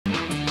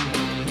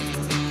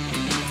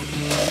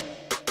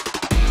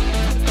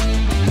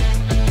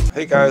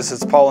Hey guys,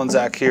 it's Paul and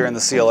Zack here in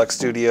the CLX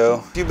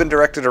studio. If you've been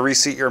directed to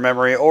reseat your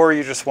memory or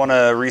you just want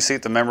to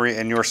reseat the memory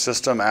in your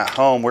system at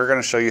home, we're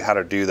going to show you how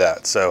to do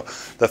that. So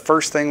the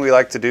first thing we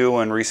like to do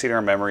when reseating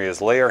our memory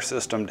is lay our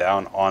system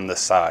down on the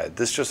side.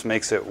 This just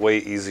makes it way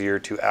easier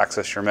to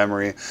access your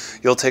memory.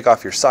 You'll take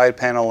off your side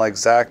panel like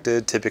Zack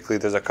did. Typically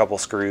there's a couple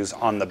screws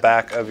on the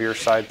back of your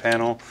side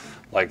panel,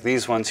 like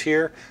these ones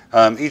here.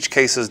 Each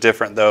case is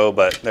different though,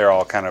 but they're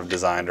all kind of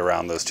designed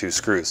around those two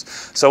screws.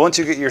 So once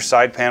you get your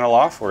side panel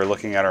off, we're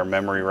looking at our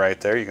memory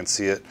right there. You can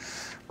see it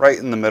right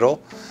in the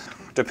middle.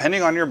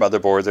 Depending on your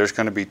motherboard, there's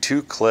going to be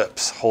two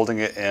clips holding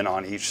it in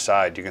on each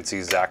side. You can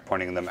see Zack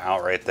pointing them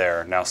out right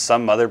there. Now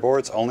some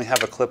motherboards only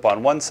have a clip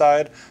on one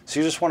side, so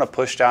you just want to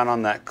push down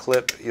on that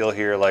clip. You'll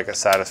hear like a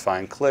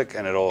satisfying click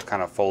and it'll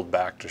kind of fold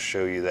back to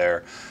show you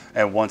there.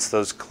 And once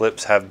those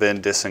clips have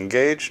been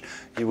disengaged,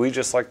 we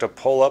just like to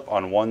pull up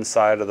on one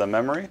side of the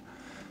memory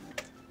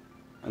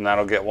and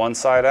that'll get one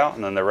side out,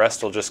 and then the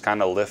rest will just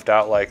kind of lift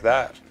out like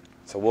that.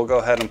 So we'll go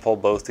ahead and pull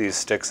both these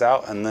sticks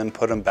out and then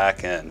put them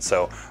back in.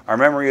 So our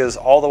memory is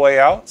all the way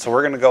out, so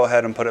we're going to go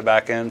ahead and put it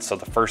back in. So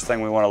the first thing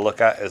we want to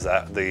look at is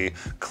that the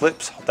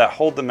clips that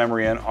hold the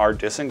memory in are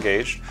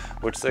disengaged,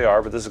 which they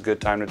are, but this is a good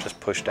time to just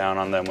push down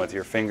on them with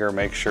your finger,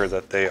 make sure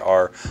that they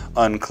are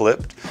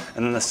unclipped.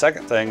 And then the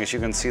second thing is you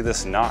can see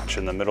this notch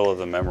in the middle of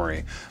the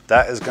memory.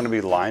 That is going to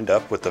be lined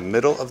up with the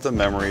middle of the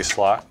memory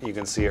slot. You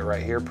can see it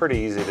right here, pretty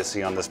easy to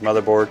see on this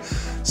motherboard.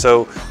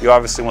 So you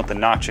obviously want the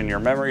notch in your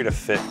memory to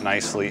fit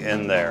nicely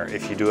in there.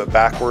 If you do it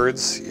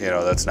backwards,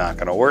 that's not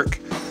going to work.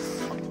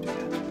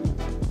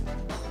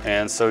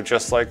 And so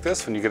just like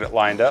this, when you get it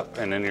lined up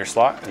and in your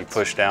slot, you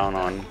push down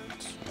on,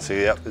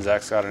 see, yep,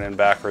 Zack's got it in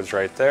backwards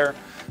right there,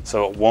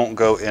 so it won't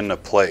go into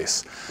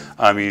place.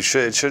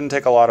 It shouldn't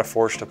take a lot of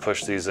force to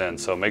push these in,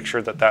 so make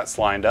sure that that's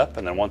lined up,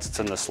 and then once it's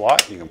in the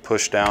slot, you can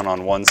push down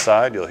on one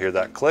side, you'll hear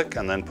that click,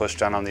 and then push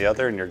down on the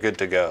other, and you're good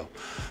to go.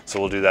 So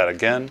we'll do that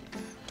again.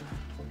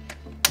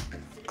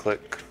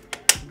 Click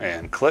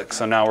and click,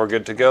 so now we're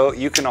good to go.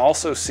 You can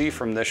also see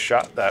from this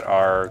shot that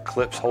our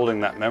clips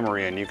holding that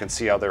memory, and you can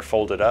see how they're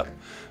folded up.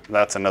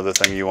 That's another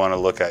thing you want to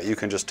look at. You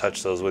can just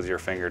touch those with your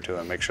finger too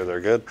and make sure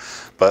they're good,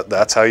 but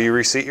that's how you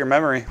reseat your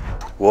memory.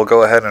 We'll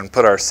go ahead and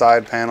put our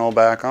side panel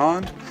back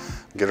on,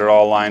 get it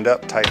all lined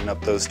up, tighten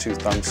up those two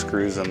thumb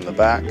screws in the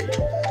back,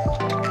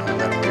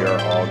 and then we are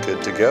all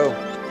good to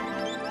go.